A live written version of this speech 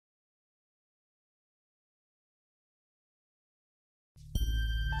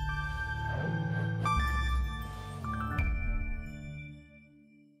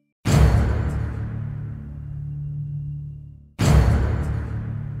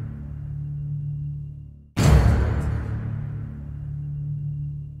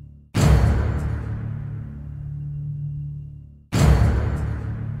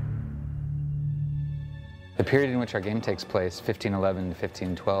period in which our game takes place, 1511 to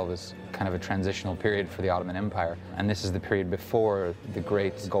 1512, is kind of a transitional period for the Ottoman Empire. And this is the period before the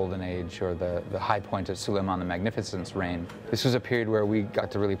great golden age or the high point of Suleiman the Magnificent's reign. This was a period where we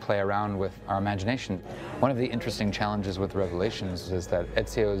got to really play around with our imagination. One of the interesting challenges with Revelations is that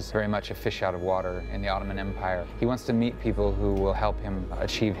Ezio is very much a fish out of water in the Ottoman Empire. He wants to meet people who will help him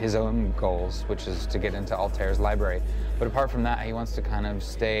achieve his own goals, which is to get into Altair's library. But apart from that, he wants to kind of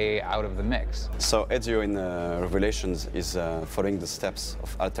stay out of the mix. So Ezio in Revelations is following the steps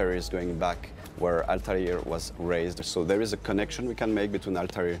of Altair, is going back where Altair was raised. So there is a connection we can make between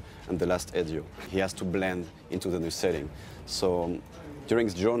Altair and the last Ezio. He has to blend into the new setting. So during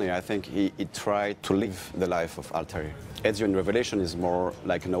his journey, I think he tried to live the life of Altair. Ezio in Revelation is more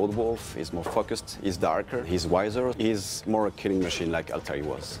like an old wolf, he's more focused, he's darker, he's wiser, he's more a killing machine like Altair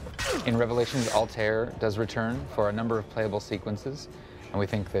was. In Revelations, Altair does return for a number of playable sequences, and we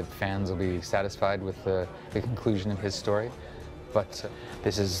think that fans will be satisfied with the conclusion of his story. But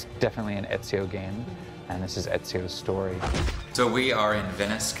this is definitely an Ezio game, and this is Ezio's story. So we are in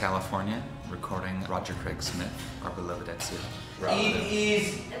Venice, California, recording Roger Craig Smith, our beloved Ezio. It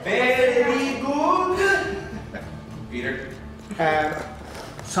is very good. Peter?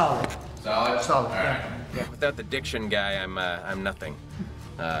 Solid. Solid? Solid, All right. yeah. Without the diction guy, I'm nothing.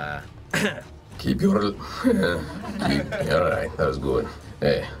 Keep your... all right, that was good.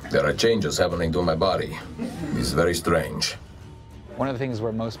 Hey, there are changes happening to my body. It's very strange. One of the things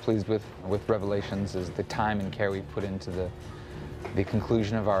we're most pleased with Revelations is the time and care we put into the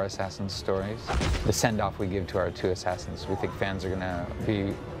conclusion of our assassin's stories. The send-off we give to our two assassins. We think fans are going to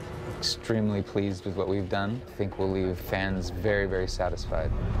be extremely pleased with what we've done. I think we'll leave fans very, very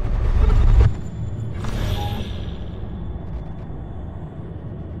satisfied.